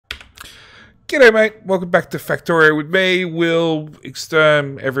G'day, mate. Welcome back to Factorio with me, Will,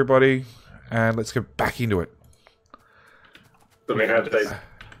 Exterm, everybody, and let's get back into it. But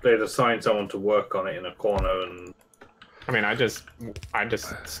they'd assigned someone to work on it in a corner, and I mean, I just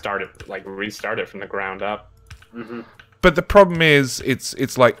started, restarted from the ground up. Mm-hmm. But the problem is,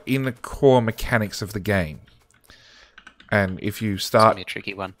 it's like in the core mechanics of the game, and if you start a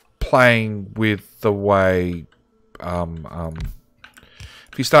tricky one. playing with the way,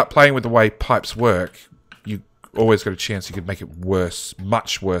 if you start playing with the way pipes work, you always got a chance you could make it worse,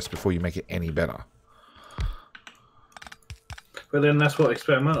 much worse, before you make it any better. But then that's what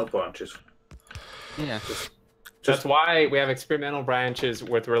experimental branches. Yeah. That's why we have experimental branches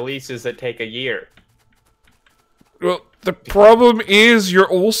with releases that take a year. Well, the problem is you're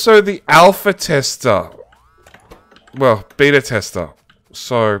also the alpha tester. Well, beta tester.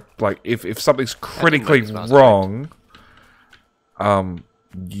 So, like, if something's critically wrong,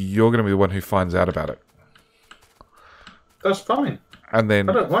 you're going to be the one who finds out about it. That's fine. And then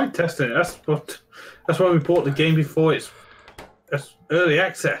I don't mind testing it. That's why we bought the game before that's early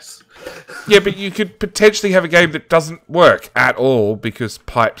access. yeah, but you could potentially have a game that doesn't work at all because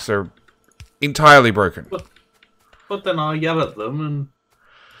pipes are entirely broken. But then I'll yell at them, and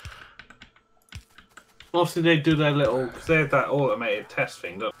obviously they do their little, because they have that automated test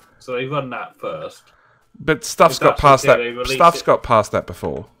thing, don't they? So they run that first. But stuff's got past that. Stuff's got past that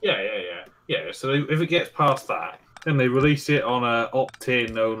before. Yeah. So if it gets past that, then they release it on a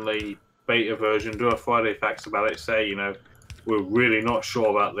opt-in only beta version. Do a Friday facts about it. Say, you know, we're really not sure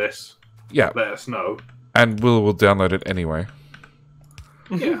about this. Yeah. Let us know. And will download it anyway.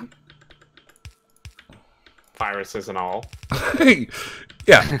 Yeah. Viruses and all.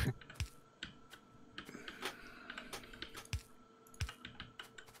 yeah.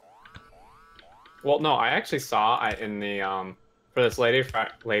 Well, no, I actually saw in the for this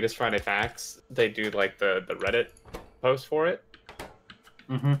latest Friday Facts, they do like the Reddit post for it.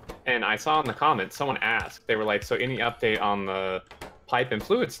 Mm-hmm. And I saw in the comments someone asked, they were like, "So any update on the pipe and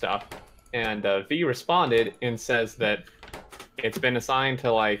fluid stuff?" And V responded and says that it's been assigned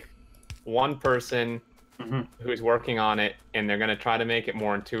to like one person who's working on it, and they're going to try to make it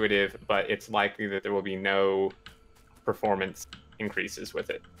more intuitive, but it's likely that there will be no performance increases with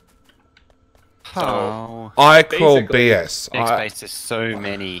it. Oh, I call basically, BS. X-Base is so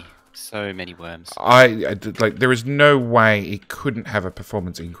many worms. I like. There is no way it couldn't have a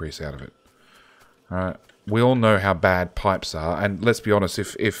performance increase out of it. All right. We all know how bad pipes are, and let's be honest.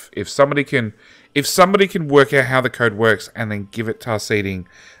 If somebody can work out how the code works and then give it task seeding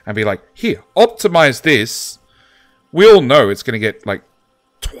and be like, here, optimize this, we all know it's going to get like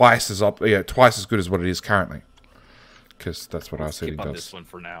twice as good as what it is currently. Because that's what our seeding does. This one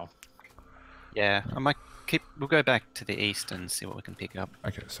for now. Yeah, I might we'll go back to the east and see what we can pick up.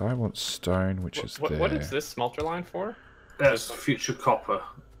 Okay, so I want stone, which is there. What is this smelter line for? That's future copper,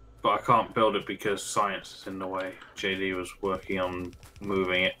 but I can't build it because science is in the way. JD was working on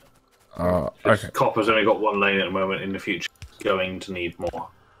moving it. Okay. Copper's only got one lane at the moment. In the future, it's going to need more.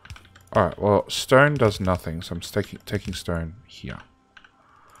 All right. Well, stone does nothing, so I'm just taking stone here.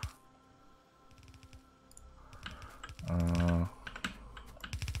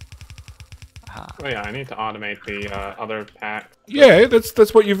 Oh yeah, I need to automate the other pack. Yeah,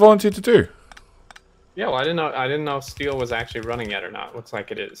 that's what you volunteered to do. Yeah, well, I didn't know steel was actually running yet or not. Looks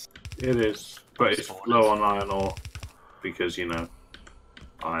like it is. It is, but it's low on iron ore because, you know,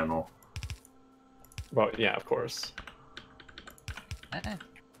 iron ore. Well, yeah, of course.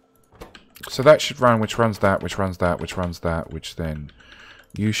 So that should run, which runs that, which runs that, which runs that, which then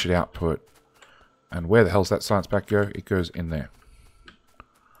you should output. And where the hell's that science pack go? It goes in there.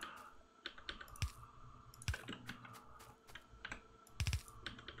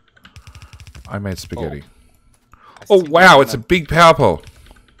 I made spaghetti. Oh wow, it's a big power pole.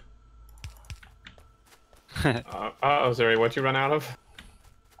 Oh, Zuri, what'd you run out of?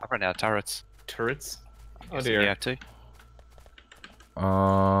 I've run out of turrets. Turrets? Oh Yes, dear. you have to.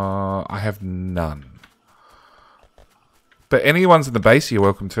 I have none. But any ones in the base you're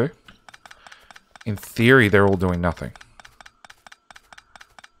welcome to. In theory, they're all doing nothing.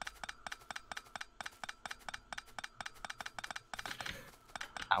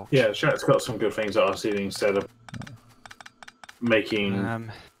 Ouch. Yeah, sure, it's got some good things that I've seen instead of making I might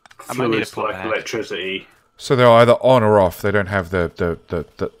need fluids to pull like back. electricity. So they're either on or off. They don't have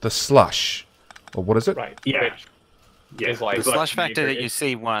the slush. Or what is it? Right. Yeah. Which Yeah, is like The It's slush factor that you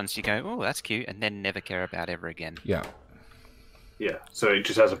see once, you go, oh, that's cute, and then never care about ever again. Yeah. Yeah, so it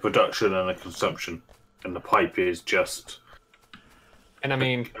just has a production and a consumption, and the pipe is just And I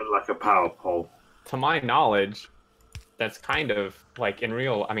mean, like a power pole. to my knowledge, that's kind of like in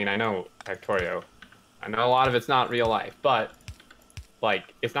real. I mean, I know Factorio. I know a lot of it's not real life, but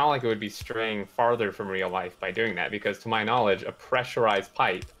like it's not like it would be straying farther from real life by doing that, because to my knowledge, a pressurized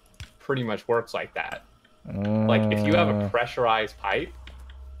pipe pretty much works like that. Like if you have a pressurized pipe,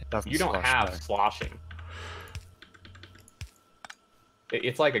 It doesn't you don't slosh, have though. sloshing.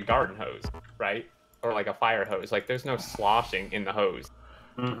 It's like a garden hose, right? Or like a fire hose. Like there's no sloshing in the hose.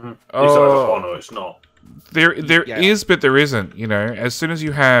 Mm-hmm. It's Oh. either on or it's not. There Yeah. is, but there isn't. You know, as soon as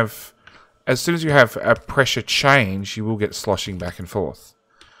you have a pressure change, you will get sloshing back and forth.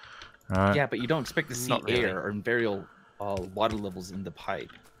 Right? Yeah, but you don't expect to see Not really. air or variable water levels in the pipe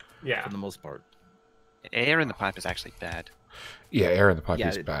Yeah. for the most part. Air in the pipe is actually bad. Yeah, air in the pipe Yeah,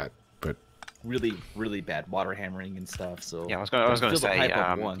 is bad, but Really, really bad water hammering and stuff. So Yeah, I was going to fill the say pipe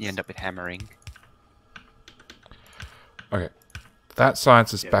up once. you end up with hammering. okay. That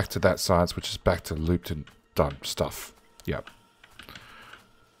science is Yeah. back to that science, which is back to looped and done stuff. Yep.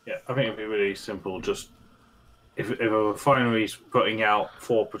 Yeah, I think it'd be really simple. Just if a refinery's putting out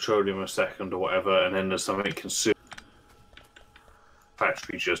 4 petroleum a second or whatever, and then there's something consumed,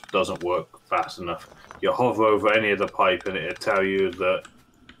 factory just doesn't work fast enough. You hover over any of the pipe, and it'll tell you that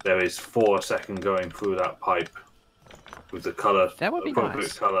there is 4 a second going through that pipe with the color, That would be appropriate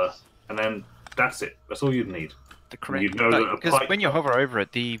nice. color, and then that's it. That's all you'd need. The correct, You know that a because pipe- when you hover over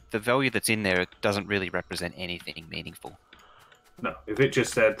it, the value that's in there doesn't really represent anything meaningful. No, if it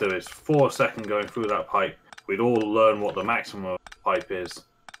just said there is 4 a second going through that pipe, we'd all learn what the maximum pipe is.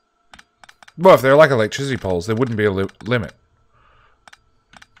 Well, if they're like electricity poles, there wouldn't be a limit.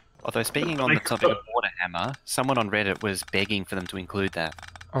 Although speaking on the topic of water hammer, someone on Reddit was begging for them to include that.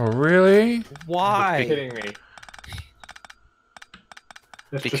 Oh, really? You're Why? kidding me.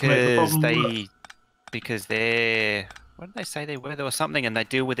 Let's just make the problem work. Because they're, what did they say they were? There was something, and they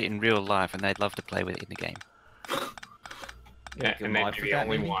deal with it in real life, and they'd love to play with it in the game. Yeah, Your and they'd mod be for the that,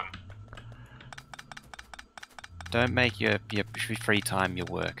 only maybe? one. Don't make your free time your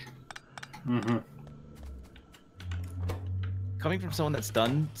work. Mm-hmm. Coming from someone that's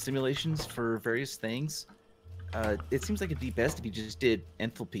done simulations for various things, it seems like it'd be best if you just did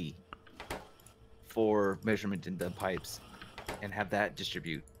enthalpy for measurement in the pipes and have that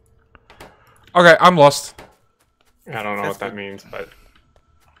distribute. Okay, I'm lost. I don't know That's what that the- means, but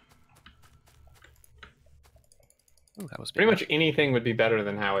Ooh, that was pretty much anything would be better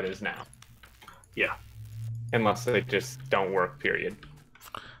than how it is now. Yeah. Unless they just don't work, period.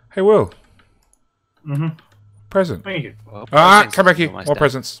 Hey, Will. Mm-hmm. Present. Thank you. Well, Ah, presents come back is here. almost More done.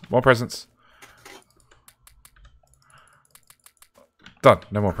 presents. More presents. Done.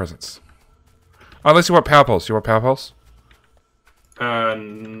 No more presents. Unless you want power poles. You want power poles? No,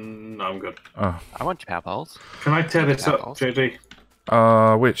 I'm good. Oh. I want your power poles. Can I tear this up, Apples.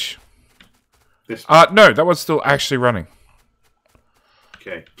 JD? Which? This. No, that one's still actually running.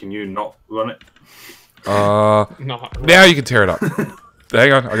 Okay. Can you not run it? Not Now you can tear it up.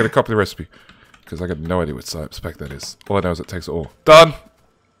 Hang on, I gotta copy the recipe. Because I got no idea what spec that is. All I know is it takes it all. Done!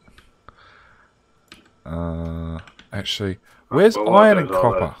 Actually, where's Well, what iron and those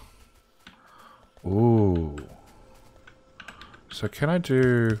are copper? Ooh. So can I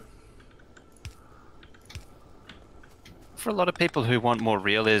do... For a lot of people who want more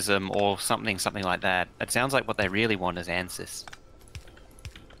realism or something like that, it sounds like what they really want is ANSYS.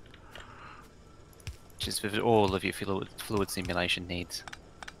 Which is for all of your fluid simulation needs.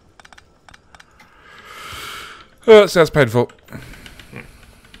 Oh, that sounds painful.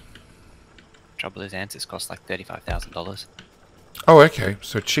 Trouble is, ANSYS costs like $35,000. Oh, okay.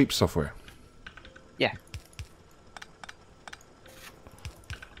 So cheap software. Yeah.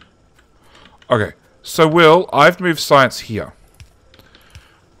 Okay. So, Will, I've moved science here.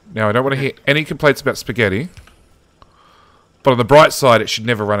 Now, I don't want to hear any complaints about spaghetti. But on the bright side, it should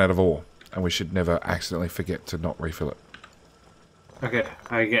never run out of ore. And we should never accidentally forget to not refill it. Okay.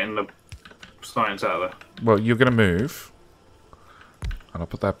 How are you getting the science out of there? Well, you're going to move. And I'll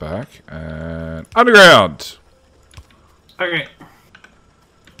put that back. And underground! Okay.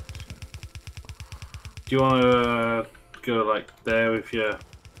 Do you want to go like there with your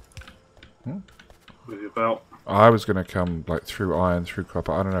belt? I was going to come like through iron, through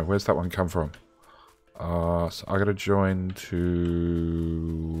copper. I don't know. Where's that one come from? So I got to join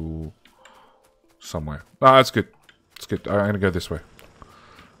to somewhere. No, that's good. It's good. I'm going to go this way.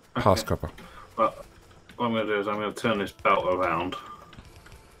 Past copper. Well, what I'm going to do is I'm going to turn this belt around,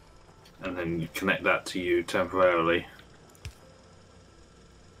 and then you connect that to you temporarily.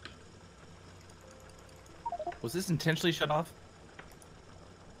 Was this intentionally shut off?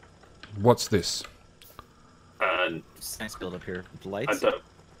 What's this? And Science build up here with the I lights. don't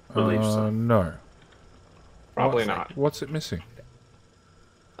believe so. No. Probably What- not. What's it missing?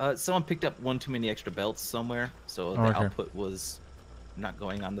 Someone picked up one too many extra belts somewhere, so the Oh, okay. output was not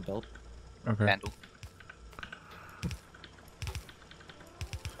going on the belt. Okay. Vandal.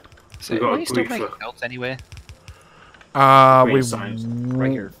 So, We got are a you still brief making look. belts anywhere? We Green signs.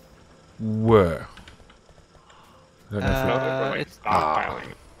 Right here. were. I don't know if we- No, they're like It's-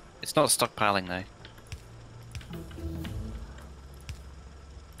 stockpiling. It's not stockpiling though.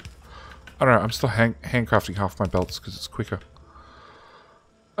 I don't know. I'm still handcrafting half my belts because it's quicker.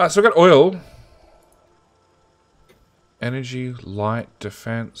 So I got oil, energy, light,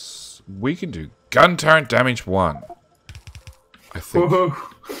 defense. We can do gun turret damage 1. I think.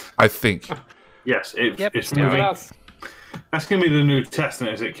 Woohoo! I think. Yes, Yep, it's yeah, moving. That's That's going to be the new test,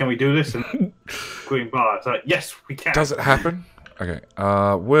 is it? Can we do this? And green bar. It's like, yes, we can. Does it happen? Okay.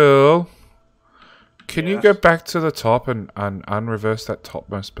 Will, can you Yes. go back to the top and unreverse that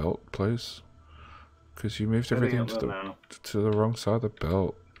topmost belt, please? Because you moved Heading everything up to there now. the wrong side of the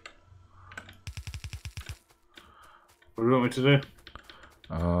belt. What do you want me to do?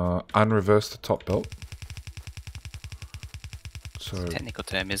 Unreverse the top belt. So Technical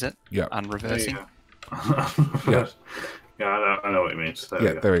term, is it? yeah, Unreversing. Yeah. Yeah, I know what you mean. So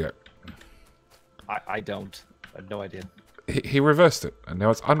yeah. There we go. I don't. I have no idea. He reversed it, and now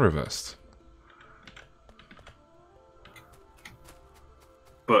it's unreversed.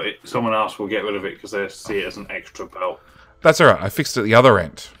 But someone else will get rid of it because they see it as an extra belt. That's alright. I fixed it at the other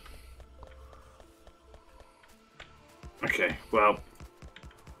end. Okay, well,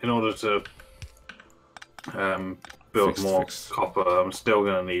 in order to build Fixed, more fixed. copper, I'm still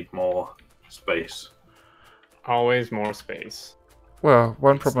going to need more space. always more space. Well,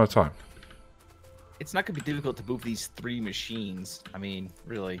 one problem at a time. It's not going to be difficult to move these 3 machines. I mean,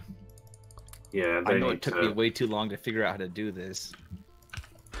 really. Yeah, I they know need it took to. me way too long to figure out how to do this.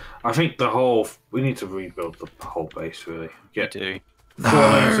 I think we need to rebuild the whole base. Really, You get do. 4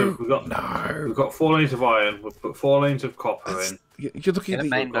 lanes of. We've No. got 4 lanes of iron. We've put 4 lanes of copper That's- in. You're looking Get at a the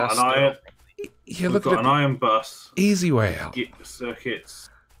main We've got bus. an iron. you're We've looking got at an the iron bus. easy way out. Circuits,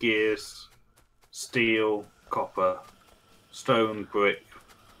 gears, steel, copper, stone, brick,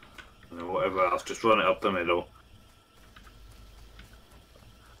 and whatever else. Just run it up the middle.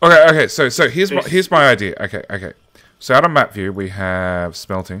 Okay. So here's This- my idea. Okay. So out of map view, we have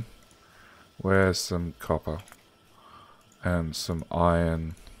smelting. Where's some copper and some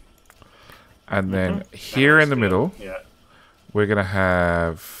iron, and then here in the Steel. middle, Yeah. we're gonna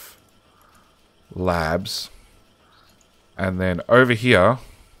have labs, and then over here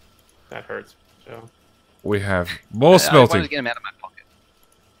That hurts. So we have more I smelting. wanted to get them out of my pocket.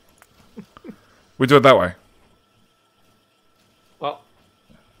 We do it that way. well,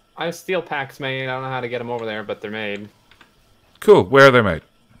 I have steel packs made. I don't know how to get them over there, but they're made Cool. Where are they made?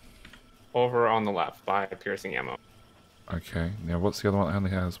 over on the left by piercing ammo. Okay. Now what's the other one that only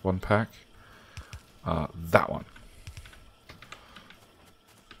has 1 pack? That one.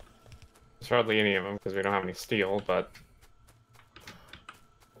 There's hardly any of them because we don't have any steel, but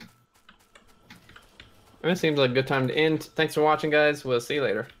it seems like a good time to end. Thanks for watching, guys. We'll see you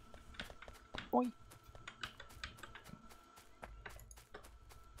later.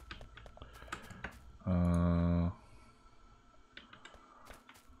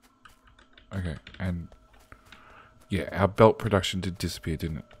 Okay, and yeah, our belt production did disappear,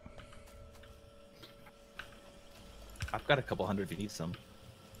 didn't it? I've got a couple hundred if you need some.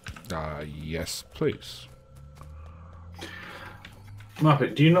 Yes, please.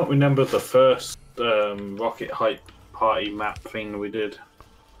 Muppet, do you not remember the first rocket hype party map thing we did?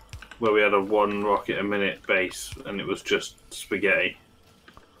 Where we had a 1 rocket a minute base and it was just spaghetti.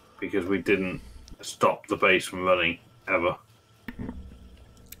 Because we didn't stop the base from running, ever.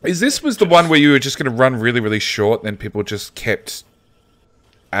 Was the one where you were just going to run really, really short, then people just kept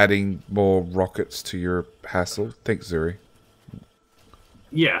adding more rockets to your hassle? Thanks, Zuri.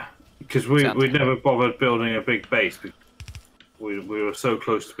 Yeah, because we Sounds like never bothered building a big base. We were so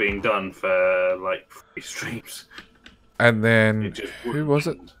close to being done for like 3 streams. And then It just who wouldn't was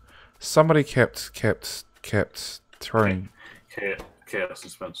it? end. Somebody kept throwing. Chaos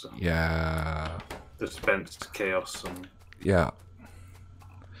and Spencer. Yeah, Dispensed chaos and yeah.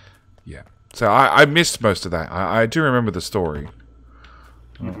 So I missed most of that. I do remember the story.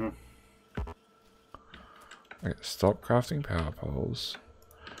 Mhm. Okay, stop crafting power poles.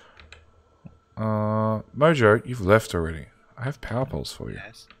 Mojo, you've left already. I have power poles for you.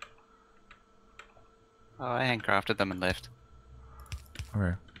 Yes. Oh, I handcrafted them and left.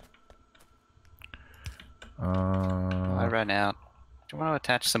 Okay. I ran out. Do you want to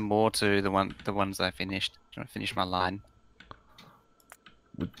attach some more to the ones I finished? Do you want to finish my line?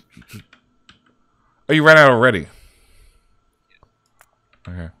 Oh, you ran out already?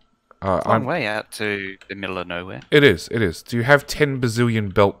 Okay. It's a long way out to the middle of nowhere. It is. Do you have 10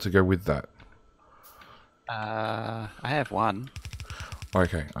 bazillion belt to go with that? I have one.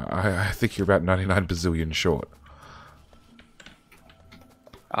 Okay. I think you're about 99 bazillion short.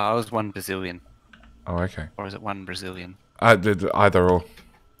 I was 1 bazillion. Oh, okay. Or is it 1 Brazilian? Either or.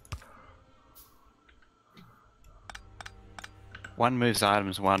 One moves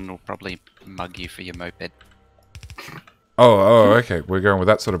items, one will probably mug you for your moped. Oh, okay. We're going with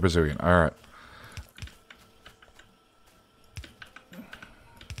that sort of Brazilian. All right.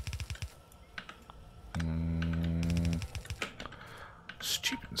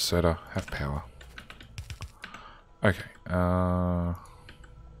 Stupid soda. Have power. Okay.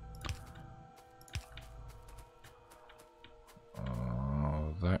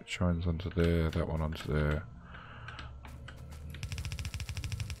 That joins onto there. That one onto there.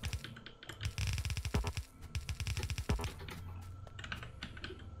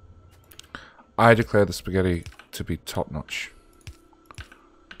 I declare the spaghetti to be top-notch.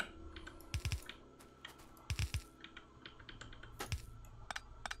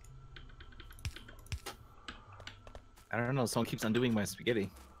 I don't know. Someone keeps undoing my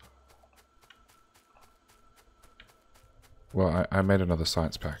spaghetti. Well, I made another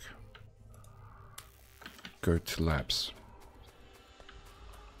science pack. Go to labs.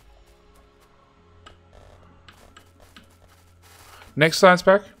 Next science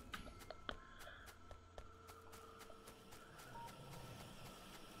pack.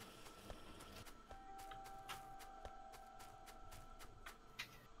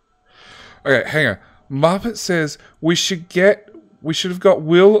 Okay, hang on. Muppet says we should have got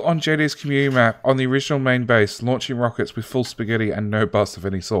Will on JD's community map on the original main base, launching rockets with full spaghetti and no bus of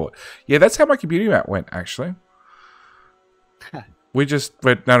any sort. Yeah, that's how my community map went, actually. We just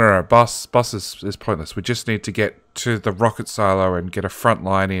went, no, bus is pointless. We just need to get to the rocket silo and get a front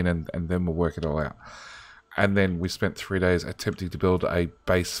line in, and then we'll work it all out. And then we spent 3 days attempting to build a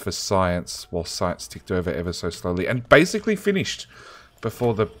base for science, while science ticked over ever so slowly, and basically finished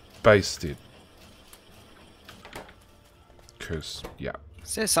before the base did. Because, yeah.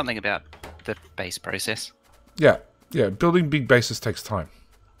 Says something about the base process. Yeah, building big bases takes time.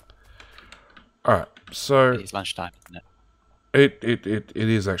 Alright, so... It's lunchtime, isn't it? It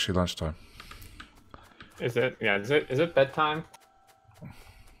is actually lunchtime. Is it? Yeah, is it bedtime?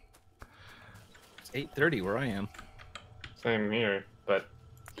 It's 8:30 where I am. Same here, but...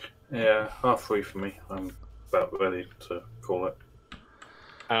 Yeah, 3:30 for me. I'm about ready to call it.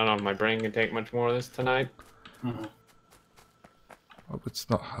 I don't know if my brain can take much more of this tonight. Mm-hmm. Oh, it's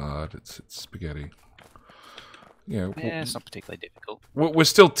not hard. It's spaghetti. Yeah, It's not particularly difficult. we're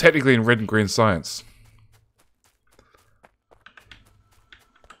still technically in red and green science.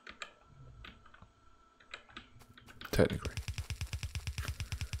 Technically.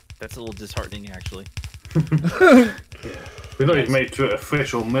 That's a little disheartening, actually. Yeah. We've not even made to it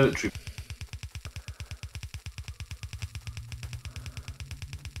official military.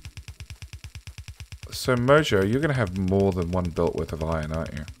 So, Mojo, you're going to have more than one belt worth of iron,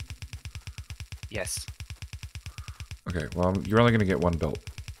 aren't you? Yes. Okay, well, you're only going to get one belt.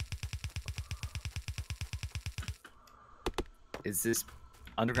 Is this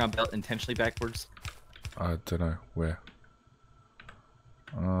underground belt intentionally backwards? I don't know. Where?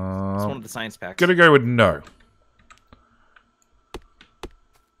 It's one of the science packs. Gonna go with no.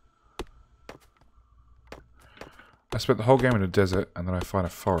 I spent the whole game in a desert, and then I find a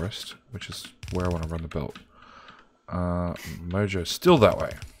forest, which is where I want to run the belt. Mojo, still that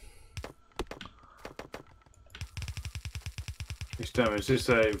way. Is this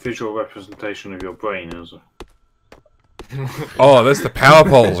a visual representation of your brain, is it? Oh, that's the power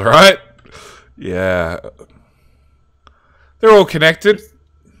poles, right? Yeah. They're all connected.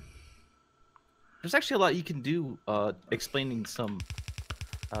 There's actually a lot you can do explaining some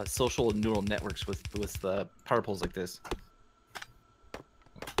social and neural networks with power poles like this.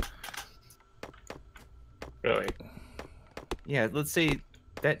 Really? Yeah, let's say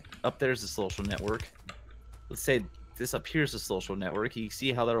that up there is a social network. Let's say this up here is a social network. You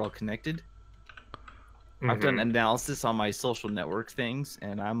see how they're all connected? I've done analysis on my social network things,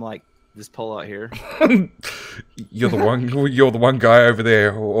 and I'm like, this pole out here. You're the one guy over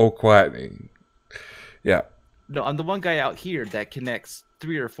there, all quiet. Yeah. No, I'm the one guy out here that connects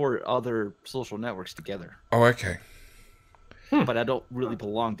 3 or 4 other social networks together. Oh, okay. But I don't really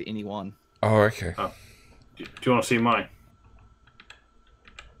belong to any one. Oh, okay. Do you want to see mine?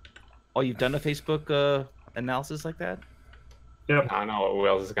 Oh, you've done a Facebook analysis like that? Yep. I don't know what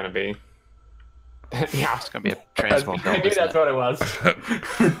Will's is gonna be. Yeah, It's gonna be a transport belt. maybe isn't that's it? what it was.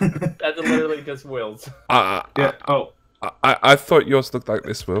 That's literally just wheels. Yeah. Oh, I thought yours looked like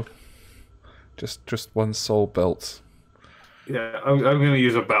this, Will. Just one sole belt. yeah. I'm going to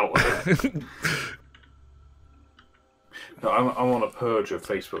use a belt. No, I want to purge of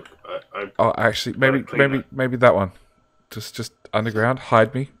Facebook. Oh, actually, maybe that one. Just underground.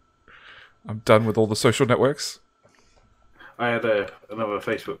 Hide me. I'm done with all the social networks. I had another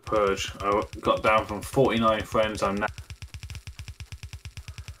Facebook purge. I got down from 49 friends. I'm now.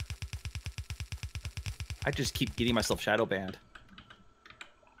 I just keep getting myself shadow banned.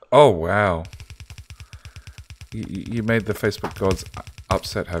 Oh wow. You made the Facebook gods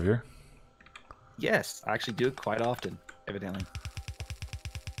upset, have you? Yes, I actually do it quite often, evidently.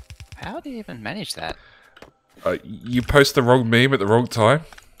 How do you even manage that? You post the wrong meme at the wrong time.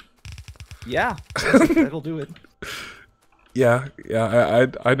 Yeah, that'll do it. Yeah,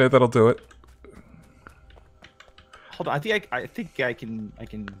 I know that'll do it. Hold on, I think I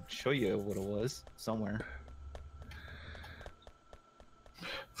can show you what it was somewhere.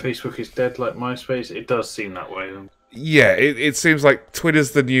 Facebook is dead like MySpace. It does seem that way. Yeah, it seems like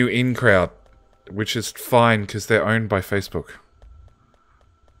Twitter's the new in crowd, which is fine because they're owned by Facebook.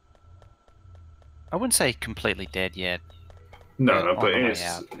 I wouldn't say completely dead yet. No, On but the way it's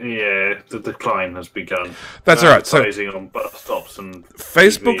out. the decline has begun. That's all right. So Advertising on bus stops and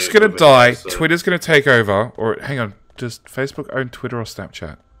Facebook's TV gonna over die. here, so- Twitter's gonna take over. Or hang on, does Facebook own Twitter or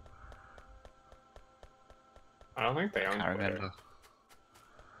Snapchat? I don't think they own I Twitter. remember.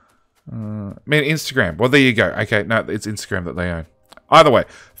 I mean, Instagram. Well, there you go. Okay, no, it's Instagram that they own. Either way,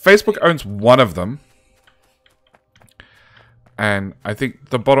 Facebook owns one of them. And I think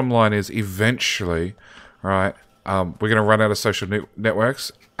the bottom line is eventually, right, we're going to run out of social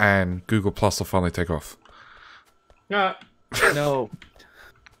networks and Google Plus will finally take off. Yeah. No,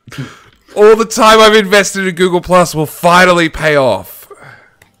 All the time I've invested in Google Plus will finally pay off.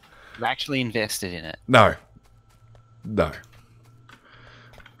 You actually invested in it. No.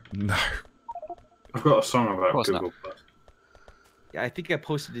 I've got a song about course not. Google Plus. yeah, I think I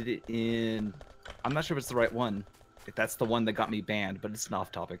posted it in. I'm not sure if it's the right one. If that's the one that got me banned, but it's an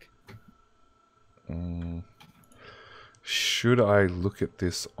off topic. Should I look at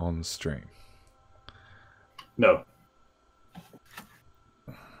this on stream? No.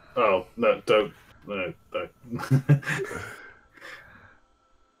 Oh no! Don't. No.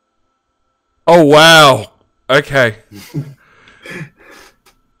 Oh, wow. Okay.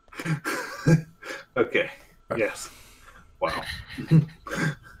 Okay. Yes. Wow.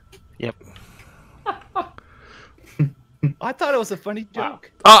 Yep. I thought it was a funny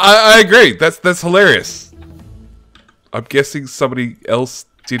joke. I agree. That's hilarious. I'm guessing somebody else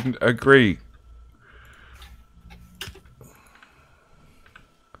didn't agree.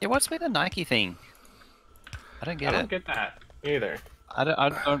 Yeah, what's with the Nike thing? I don't I get don't it. get that either. I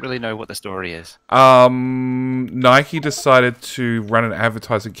don't really know what the story is. Nike decided to run an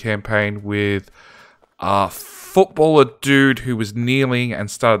advertising campaign with a footballer dude who was kneeling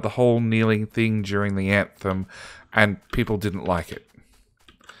and started the whole kneeling thing during the anthem, and people didn't like it.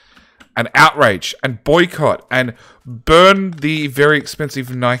 And outrage and boycott and burn the very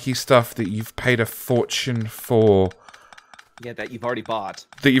expensive Nike stuff that you've paid a fortune for, Yeah, that you've already bought.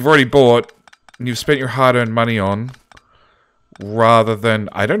 that you've already bought and you've spent your hard-earned money on, rather than,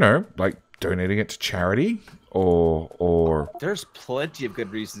 I don't know, like donating it to charity or There's plenty of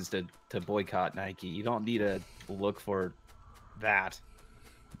good reasons to boycott Nike. You don't need to look for that.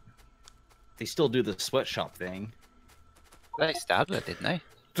 They still do the sweatshop thing. They started it, didn't they?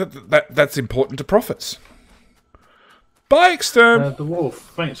 that's important to profits. Bye, Exterm. The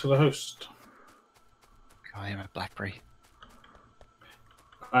Wolf. Thanks for the host. I am a BlackBerry.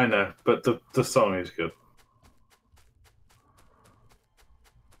 I know, but the song is good.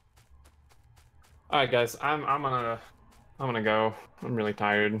 All right, guys. I'm gonna go. I'm really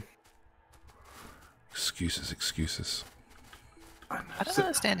tired. Excuses. I don't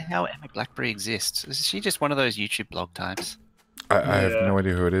understand how Emma BlackBerry exists. Is she just one of those YouTube blog types? I have Yeah. no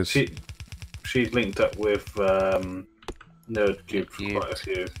idea who it is. She's linked up with NerdCube for Nerdcube. quite a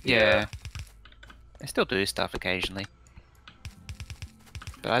few. Yeah. They still do stuff occasionally.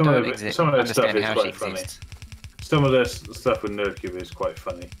 But I Some of don't their stuff understand is how she quite funny. exists. Some of their stuff with NerdCube is quite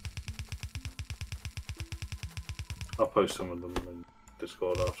funny. I'll post some of them in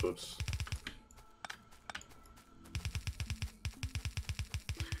Discord afterwards.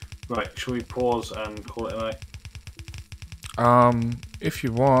 Right, shall we pause and call it a night? If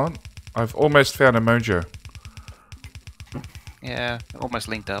you want, I've almost found a Mojo. Yeah, almost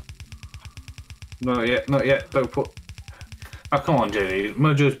linked up. Not yet. Don't put. Oh, come on, JD.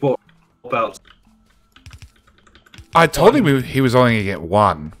 Mojo's bought belts. I told him he was only going to get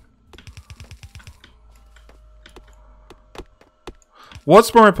one.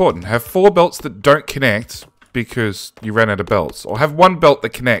 What's more important? Have 4 belts that don't connect because you ran out of belts, or have 1 belt that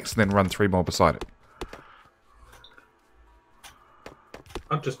connects and then run 3 more beside it?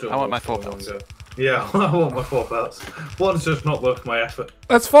 I'm just doing. I want my 4 belts. Yeah, I want my 4 belts. One's just not worth my effort.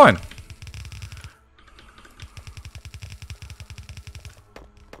 That's fine.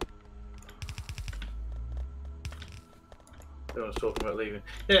 Everyone's talking about leaving.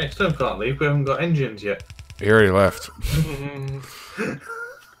 Yeah, Stone can't leave. We haven't got engines yet. He already left.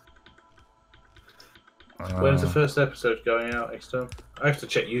 When's the first episode going out, Extern? I have to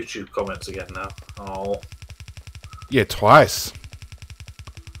check YouTube comments again now. Oh. Yeah, twice.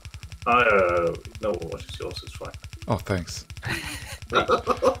 No, what is yours? It's fine. Oh, thanks.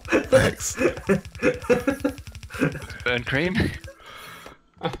 Thanks. Burn cream.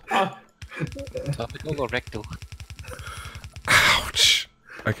 Topical or rectal? Ouch.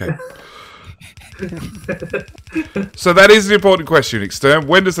 Okay. So that is an important question, Extern.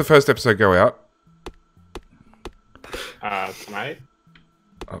 When does the first episode go out? Tonight.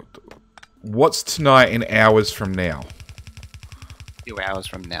 What's tonight in hours from now? 2 hours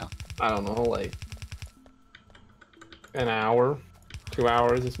from now. I don't know, like an hour, 2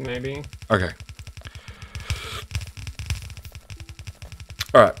 hours maybe. Okay.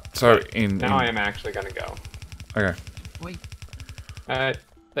 All right. So Now I am actually gonna go. Okay. Wait. All right,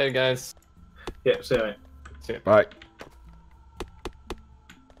 later, guys. Yep, see you, mate. See ya. Bye.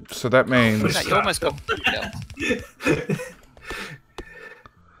 So that means Look at that, you almost got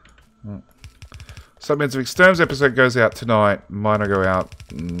So that means if Extern's episode goes out tonight, mine will go out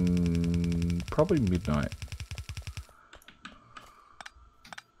probably midnight.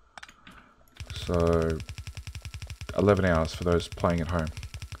 So 11 hours for those playing at home.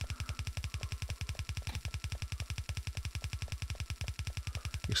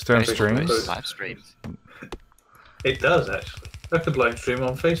 Extern streams. live streams. It does, actually. I could live stream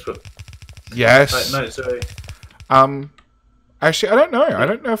on Facebook. Yes. No, sorry. Actually, I don't know. I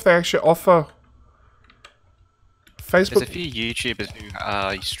don't know if they actually offer Facebook. There's a few YouTubers who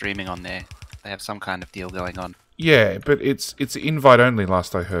are streaming on there. They have some kind of deal going on. Yeah, but it's invite only.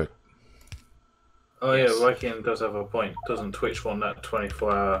 Last I heard. Oh Yes. yeah, Viking does have a point. Doesn't Twitch want that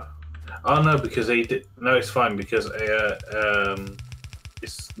 24-hour? Oh no, because they did. No, it's fine because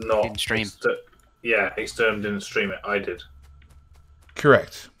it's not Didn't stream. Yeah, Exterm didn't stream it. I did.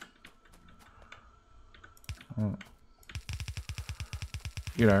 Correct.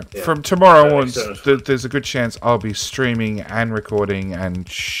 You know, Yeah. from tomorrow Yeah, onwards, Extern's there's a good chance I'll be streaming and recording and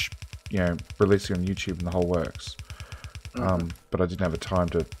releasing on YouTube and the whole works. But I didn't have a time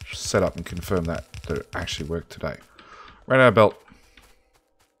to set up and confirm that it actually worked today. Ran out of belt.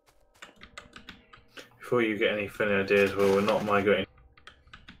 Before you get any funny ideas, well, we're not migrating.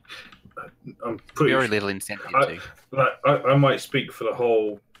 I'm pretty. Very little incentive to. I might speak for the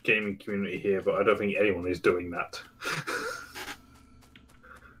whole gaming community here, but I don't think anyone is doing that.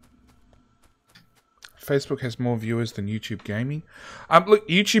 Facebook has more viewers than YouTube Gaming. Look,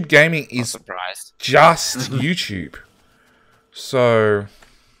 YouTube Gaming Not is surprised. just YouTube. So,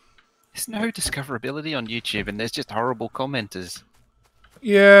 There's no discoverability on YouTube, and there's just horrible commenters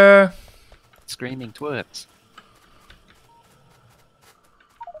yeah. screaming twerps.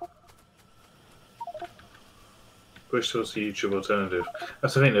 Wish there was a YouTube alternative.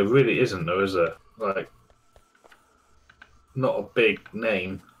 That's the thing, there really isn't, though, is there? Like, not a big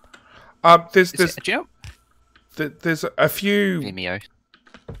name. There's Do you know? there's a few. Vimeo.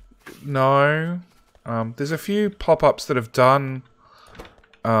 No. There's a few pop-ups that have done,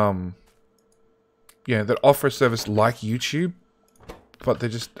 that offer a service like YouTube, but they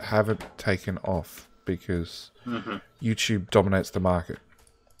just haven't taken off because YouTube dominates the market.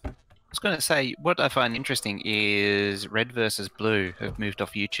 I was going to say, what I find interesting is Red versus Blue have moved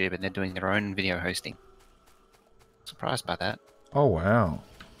off YouTube and they're doing their own video hosting. Surprised by that. Oh, wow.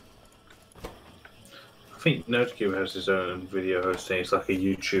 I think NerdCube has his own video hosting. It's like a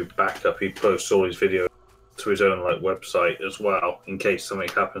YouTube backup. He posts all his videos to his own website as well, in case something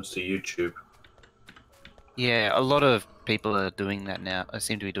happens to YouTube. Yeah, a lot of people are doing that now. I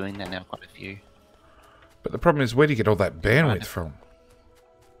seem to be doing that now, quite a few. But the problem is, where do you get all that bandwidth from?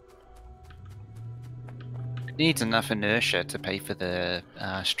 It needs enough inertia to pay for the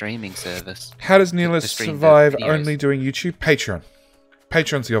streaming service. How does Neelis to stream the survive videos. only doing YouTube? Patreon.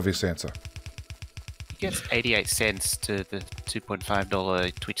 Patreon's the obvious answer. He gets 88 cents to the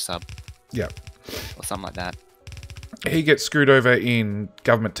 $2.5 Twitch sub, Yeah. or something like that. He gets screwed over in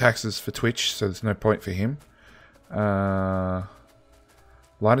government taxes for Twitch, so there's no point for him.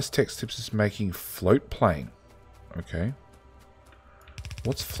 Linus Text Tips is making float plane. Okay.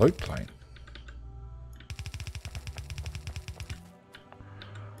 What's float plane?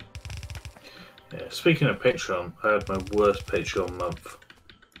 Yeah, speaking of Patreon, I had my worst Patreon month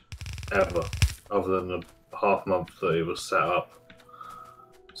ever, other than the half month that it was set up.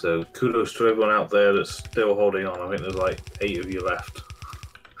 So kudos to everyone out there that's still holding on. I think there's like 8 of you left.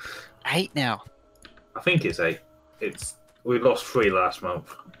 8 now. I think it's 8. We lost 3 last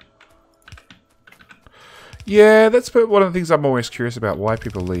month. Yeah, that's one of the things I'm always curious about, why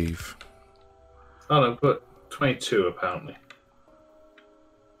people leave. Oh no, but 22 apparently.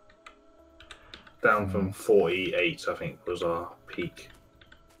 Down from 48, I think, was our peak.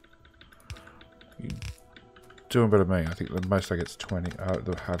 Doing better than me. I think the most I get is 20.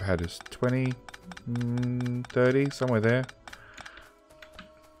 The I've had is 20, 30, somewhere there.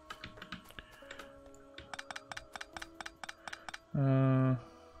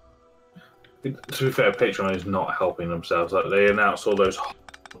 To be fair, Patreon is not helping themselves. Like, they announced all those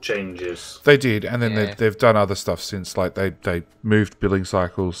changes. They did, and then Yeah. they've done other stuff since. Like they moved billing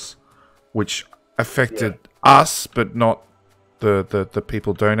cycles, which affected us, but not the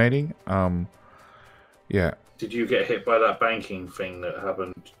people donating. Yeah. Did you get hit by that banking thing that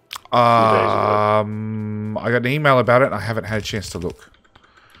happened 2 days ago? I got an email about it, and I haven't had a chance to look.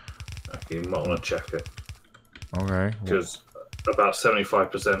 Okay, you might want to check it. Okay. Because about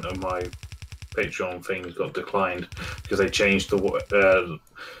 75% of my Patreon things got declined because they changed what the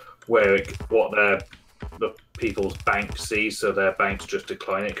people's bank sees, so their banks just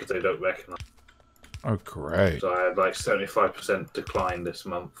decline it because they don't recognise. Oh, great. So I had like 75% decline this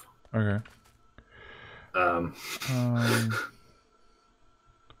month. Okay. Um,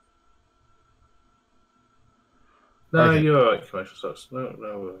 no, okay. you're alright, commercial sucks. No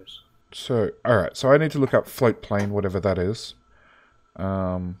worries. So, alright. So I need to look up float plane, whatever that is.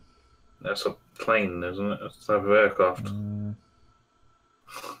 That's a plane, isn't it? That's a type of aircraft.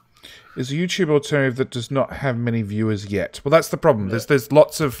 Is a YouTube alternative that does not have many viewers yet. Well, that's the problem. Yeah. There's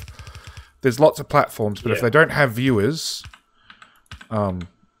lots of platforms, but if they don't have viewers, like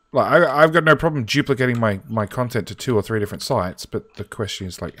I've got no problem duplicating my content to 2 or 3 different sites, but the question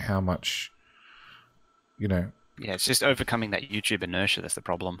is like how much, you know. Yeah, it's just overcoming that YouTube inertia that's the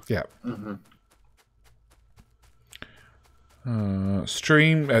problem. Yeah. Mm-hmm.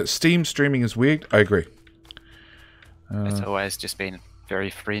 Steam streaming is weird. I agree. It's always just been very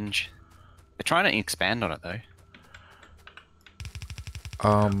fringe. They're trying to expand on it though.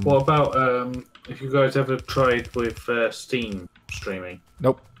 What about if you guys ever tried with Steam streaming?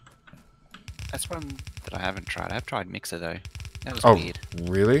 Nope. That's one that I haven't tried. I've tried Mixer though. That was Oh, weird.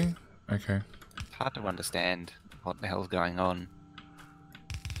 really? Okay. It's hard to understand what the hell's going on.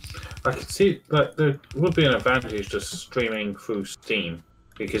 I could see that there would be an advantage to streaming through Steam,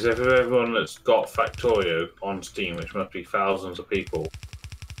 because if everyone that's got Factorio on Steam, which must be thousands of people,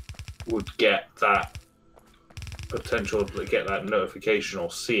 would get that potential to get that notification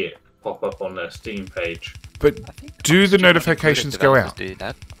or see it pop up on their Steam page. But do the notifications go out? Do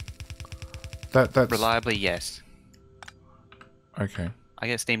that. That's Reliably, yes. okay. I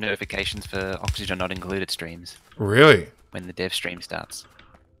get Steam notifications for Oxygen Not Included streams Really? when the dev stream starts.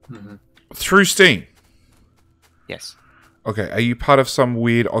 Through Steam? Yes. Okay. Are you part of some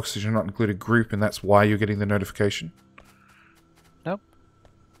weird Oxygen Not Included group, and that's why you're getting the notification? Nope.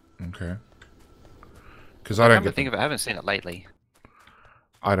 Okay. Because I don't get think of it. I haven't seen it lately.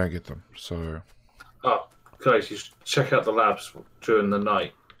 I don't get them. So. Oh, guys, you should check out the labs during the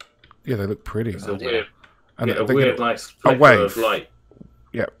night. Yeah, they look pretty. It's a weird, And a they weird, get nice a flicker wave. of light.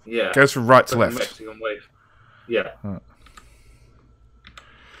 Yeah. Yeah. Goes from right It's to like a left. Mexican wave. Yeah.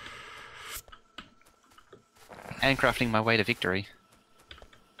 Handcrafting my way to victory.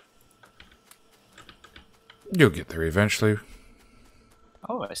 You'll get there eventually.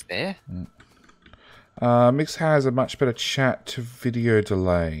 Almost there. Mix has a much better chat to video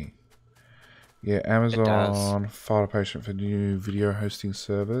delay. Yeah, Amazon file patient for new video hosting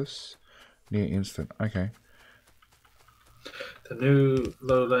service. Near instant. Okay. The new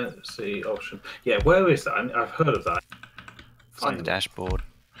low latency option. Yeah, where is that? I've heard of that. It's on the dashboard.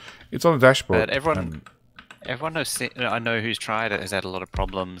 It's on the dashboard. But everyone I know who's tried it has had a lot of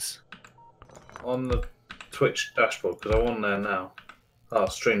problems. On the Twitch dashboard, because I'm on there now. Oh,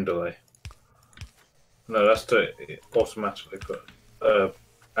 stream delay. No, that's to automatically put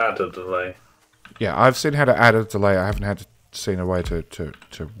add a delay. Yeah, I've seen how to add a delay. I haven't had to seen a way to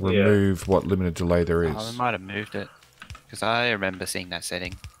remove what limited delay there is. Oh, they might have moved it. Because I remember seeing that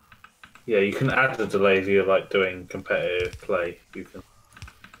setting. Yeah, you can add a delay if you're like doing competitive play. You can.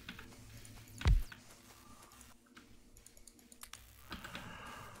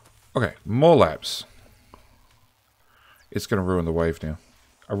 Okay, more labs. It's going to ruin the wave now.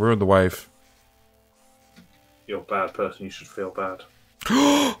 I ruined the wave. You're a bad person. You should feel bad.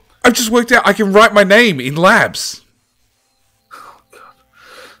 I've just worked out I can write my name in labs. Oh,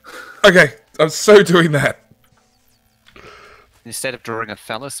 God. Okay, I'm so doing that. Instead of drawing a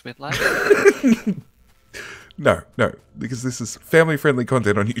phallus with light. No, because this is family-friendly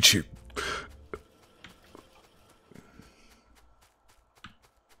content on YouTube.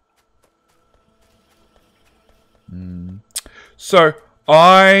 So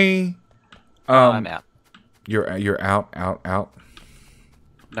I'm out. You're out.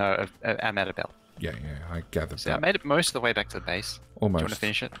 No, I'm out of belt. Yeah, I gathered So I that. made it most of the way back to the base. Almost. Do you want to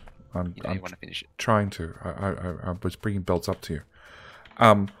finish it? I'm You want to finish it. trying to. I was bringing belts up to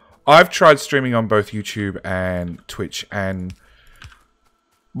you. I've tried streaming on both YouTube and Twitch, and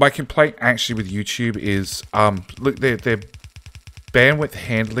my complaint actually with YouTube is, look, their bandwidth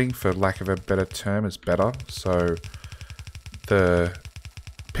handling, for lack of a better term, is better. So the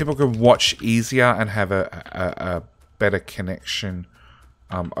people can watch easier and have a better connection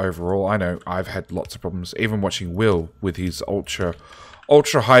overall. I know I've had lots of problems, even watching Will with his ultra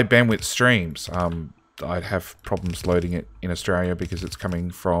high bandwidth streams. I'd have problems loading it in Australia because it's coming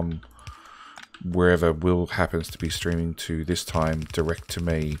from wherever Will happens to be streaming to, this time direct to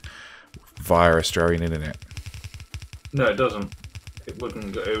me via Australian internet. No, it doesn't. It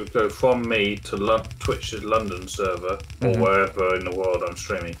wouldn't go. It would go from me to Twitch's London server or wherever in the world I'm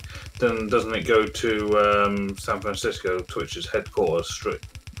streaming. Then doesn't it go to San Francisco, Twitch's headquarters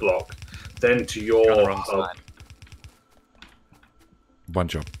block? Then to You're on the your wrong hub. side. One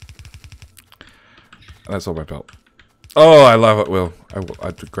job. That's all my belt. Oh, I love it, Will.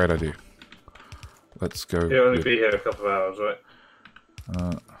 Great idea. Let's go. You'll only with- be here a couple of hours,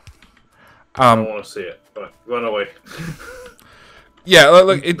 right? I um, don't want to see it. Right, run away. yeah,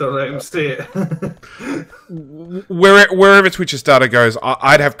 look, Don't let him see it. wherever Twitch's data goes,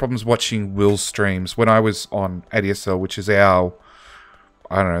 I'd have problems watching Will's streams when I was on ADSL, which is our,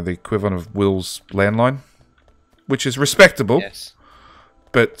 I don't know, the equivalent of Will's landline, which is respectable, Yes.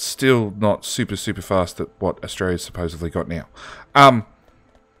 but still not super fast at what Australia's supposedly got now.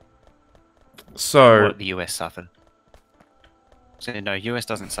 So What the US suffered. So no, US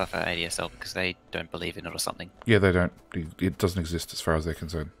doesn't suffer ADSL because they don't believe in it or something. yeah, they don't. It doesn't exist as far as they're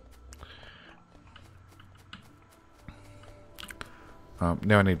concerned.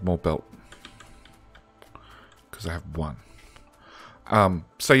 Now I need more belt because I have one.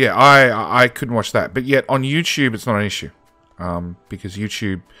 So yeah, I couldn't watch that, but yet on YouTube it's not an issue because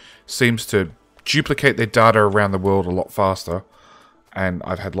YouTube seems to duplicate their data around the world a lot faster, and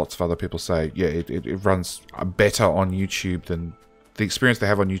I've had lots of other people say, yeah, it runs better on YouTube than the experience they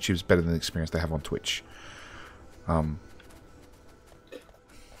have on YouTube is better than the experience they have on Twitch.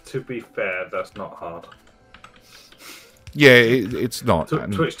 To be fair, that's not hard. Yeah, it's not.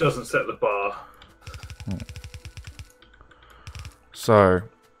 And Twitch doesn't set the bar. so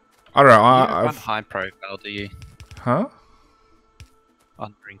I don't know. You don't run I've, high profile, do you? huh?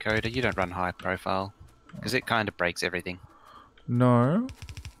 On Encoder, you don't run high profile because it kind of breaks everything. No.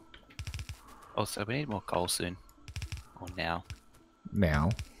 Also, we need more coal soon. Or now.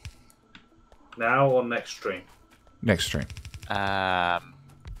 Now. Now or next stream? Next stream.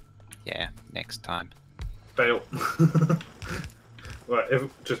 Yeah, next time. Fail. Right,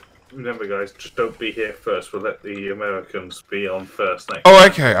 just remember, guys, just don't be here first. We'll let the Americans be on first next Oh,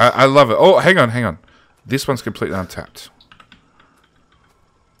 time. okay. I love it. Oh, hang on. This one's completely untapped.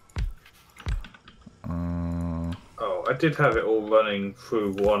 Oh, I did have it all running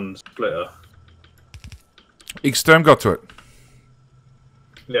through one splitter. Xterm got to it.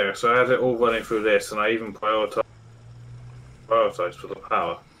 Yeah, so I had it all running through this, and I even prioritized for the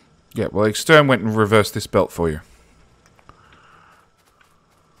power. Yeah, well, Xterm went and reversed this belt for you.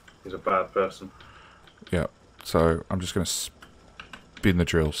 He's a bad person. Yeah. So I'm just going to spin the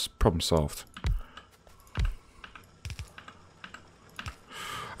drills. Problem solved.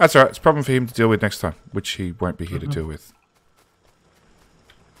 That's alright. It's a problem for him to deal with next time, which he won't be here to deal with.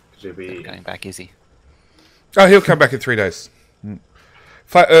 Could you be... Going back, is he? Oh, he'll come back in 3 days.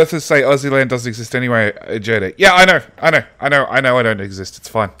 Flat Earthers say Aussie land doesn't exist anyway, JD. Yeah, I know I don't exist. It's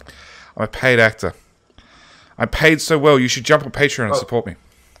fine. I'm a paid actor. I'm paid so well, you should jump on Patreon and support me.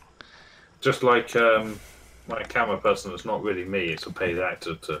 Just like my camera person, it's not really me, it's a paid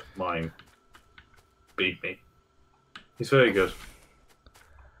actor to mime beat me. He's very good.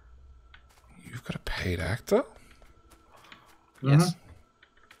 You've got a paid actor? Yes.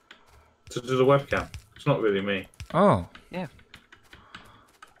 To do the webcam. It's not really me. Oh, Yeah.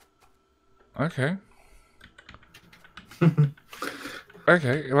 okay.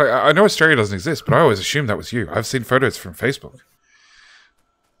 Okay. Like, I know Australia doesn't exist, but I always assumed that was you. I've seen photos from Facebook.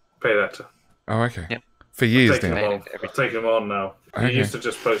 Pay that to. Oh, okay. Yep. For years I've taken now. him on. I've taken him on now. Okay. He used to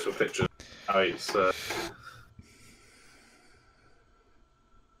just post with pictures. Now he's.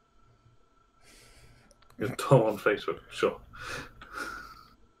 He's Tom on Facebook, sure.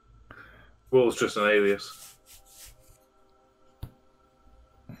 Will's just an alias.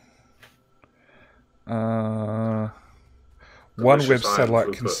 One Delicious web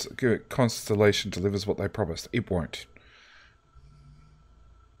iron satellite constellation delivers what they promised. It won't.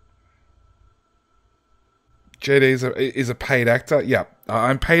 JD is a paid actor. Yeah,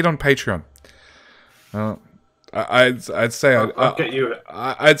 I'm paid on Patreon. I'd say I'll get you.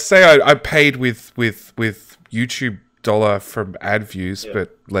 I'd say I paid with YouTube dollar from ad views,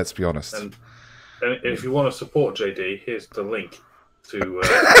 but let's be honest. And if you want to support JD, here's the link to.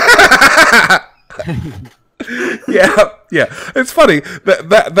 Yeah. It's funny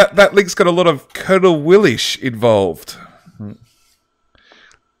that link's got a lot of ColonelWill involved.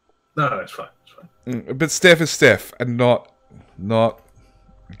 No, it's fine. It's fine. But Steph is Steph, and not.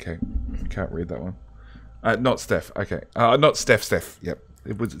 Okay, I can't read that one. Not Steph. Okay, not Steph. Steph. Yep,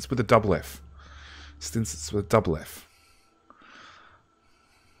 it's with a double F. Since it's with a double F.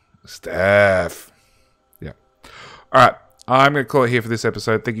 Steph. Yeah. All right. I'm going to call it here for this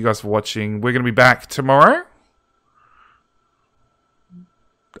episode. Thank you guys for watching. We're going to be back tomorrow.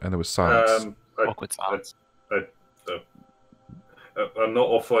 And there was silence. Awkward silence. I'm not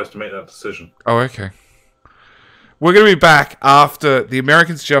authorized to make that decision. Oh, okay. We're going to be back after the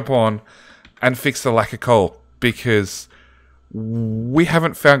Americans jump on and fix the lack of coal. Because we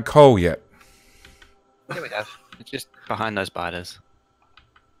haven't found coal yet. Here we have. It's just behind those biters.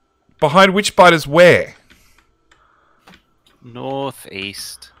 Behind which biters where?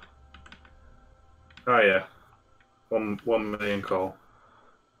 Northeast. Oh yeah, 1 million coal.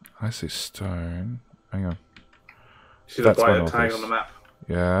 I see stone. Hang on. See the That's my biter tag northeast. on the map?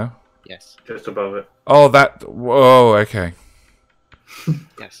 Yeah. Yes. Just above it. Oh, that. Whoa, okay.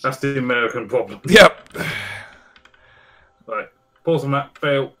 Yes. That's the American problem. Yep. Right. Pause on that.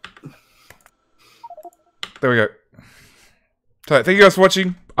 Fail. There we go. So, thank you guys for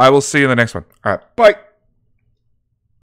watching. I will see you in the next one. All right. Bye.